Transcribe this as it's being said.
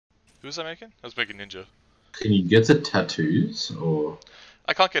Who was I making? I was making Ninja. Can you get the tattoos, or...?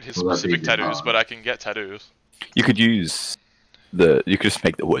 I can't get his specific tattoos, but I can get tattoos. You could use the... You could just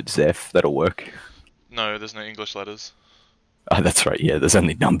make the word Zeph, that'll work. No, there's no English letters. Oh, that's right, yeah, there's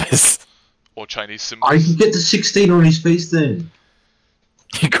only numbers. Or Chinese symbols. I can get the 16 on his face then!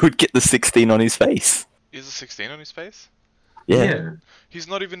 You could get the 16 on his face. Is a 16 on his face? Yeah. He's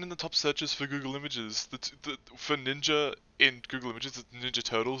not even in the top searches for Google Images. For Ninja in Google Images, it's Ninja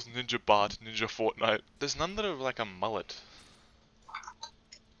Turtles, Ninja Bart, Ninja Fortnite. There's none that are like a mullet.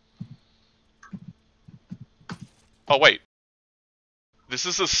 Oh wait. This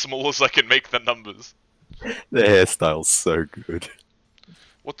is as small as I can make the numbers. The hairstyle's so good.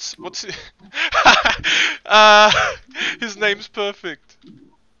 What's his name's perfect.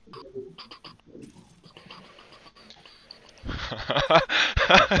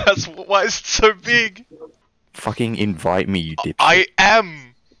 That's why it's so big. Fucking invite me, you dipshit. I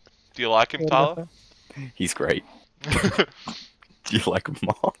am. Do you like him, Tyler? He's great. Do you like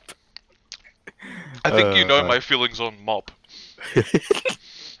Mop? I think you know my feelings on Mop.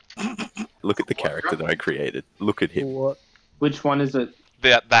 Look at the character that I created. Look at him. What? Which one is it?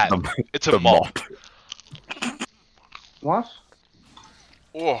 That. It's a mop. What?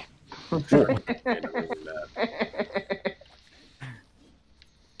 Oh.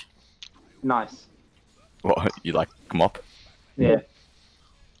 Nice. What? You like Mop? Yeah.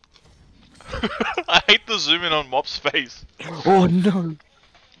 I hate the zoom in on Mop's face. Oh no!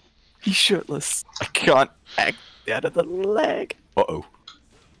 He's shirtless. I can't act out of the leg. Uh-oh.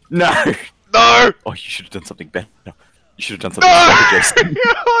 No! No! Oh, you should have done something better. You should have done something better, Jason.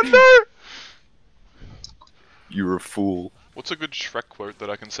 Oh no! You're a fool. What's a good Shrek quote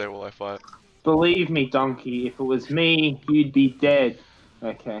that I can say while I fight? Believe me, donkey, if it was me, you'd be dead.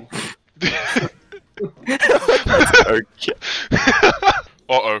 Okay. Okay.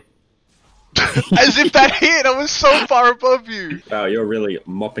 Uh-oh. As if that hit! I was so far above you! Wow, you're really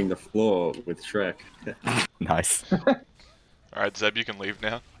mopping the floor with Shrek. Nice. Alright, Zeb, you can leave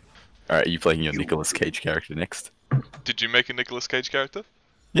now. Alright, are you playing your Nicolas Cage character next? Did you make a Nicolas Cage character?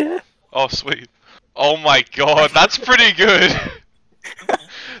 Yeah. Oh, sweet. Oh my god, that's pretty good!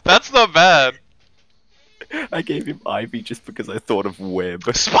 That's not bad. I gave him Ivy just because I thought of Web.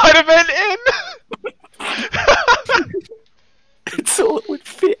 Spider-Man in! It's all it would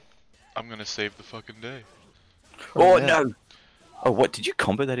fit. I'm gonna save the fucking day. Oh, yeah. no! Oh, what? Did you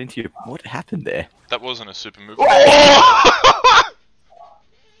combo that into your... What happened there? That wasn't a super move.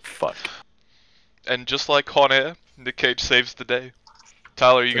 Fuck. And just like Con Air, Nick Cage saves the day.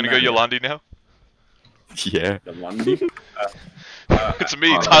 Tyler, are you gonna go Yolandi now? Yeah. The Lundy? It's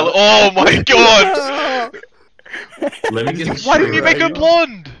me, Tyler. Oh my god! Let me get Why didn't you make her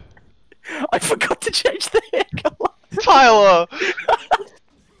blonde? I forgot to change the hair color. Tyler!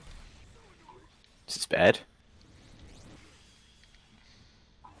 This is bad.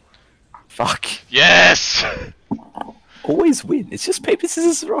 Fuck. Yes! Always win. It's just paper,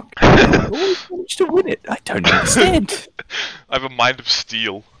 scissors, rock. I always manage to win it. I don't understand. I have a mind of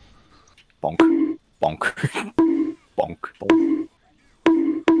steel. Bonk. Bonk. Bonk. Bonk.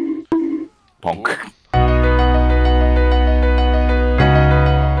 Bonk.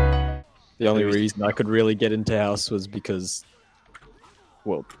 The only reason I could really get into House was because,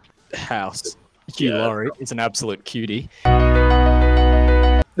 well, House, Hugh Laurie is an absolute cutie.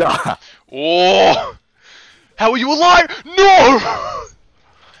 Ah, Oh! How are you alive? No!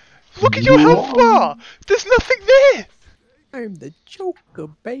 Look at your health bar! There's nothing there! I'm the Joker,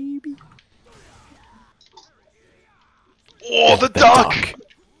 baby. Oh, the duck!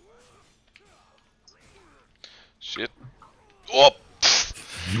 Shit. Oh!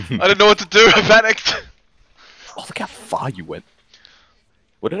 I didn't know what to do, I panicked! Oh, look how far you went.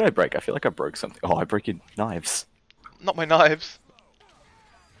 What did I break? I feel like I broke something. Oh, I broke your knives. Not my knives.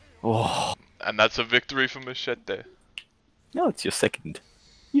 Oh. And that's a victory for Machete. No, it's your second.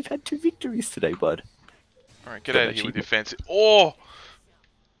 You've had 2 victories today, bud. Alright, get out of here with your fancy. Oh!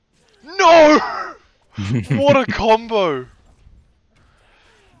 No! What a combo!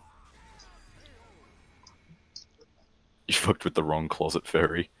 You fucked with the wrong closet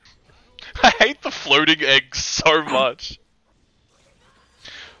fairy. I hate the floating eggs so much.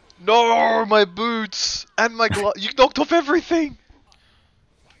 No, my boots and my glove. You knocked off everything.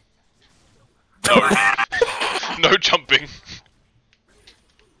 No, no jumping.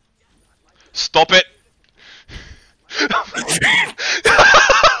 Stop it.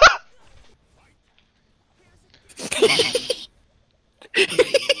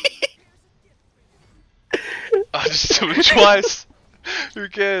 I just do it twice. Who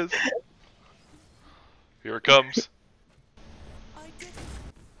cares? Here it comes.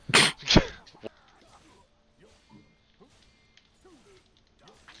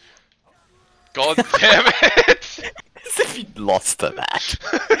 God damn it! As if you'd lost to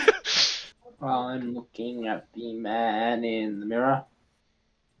that. I'm looking at the man in the mirror.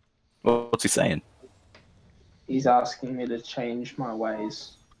 What's he saying? He's asking me to change my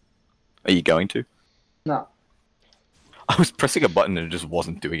ways. Are you going to? No. I was pressing a button and it just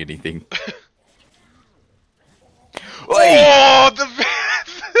wasn't doing anything. Oh, the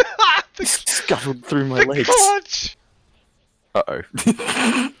He scuttled through my the legs. clutch!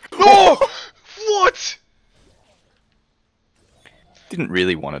 Uh-oh. Oh! What? Didn't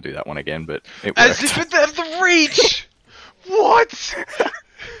really want to do that one again, but it worked. As if it had the reach! What?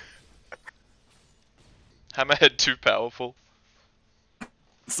 Hammerhead too powerful.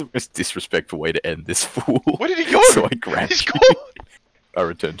 It's the most disrespectful way to end this fool. Where did he go? So I grabbed He's you. gone! I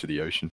returned to the ocean.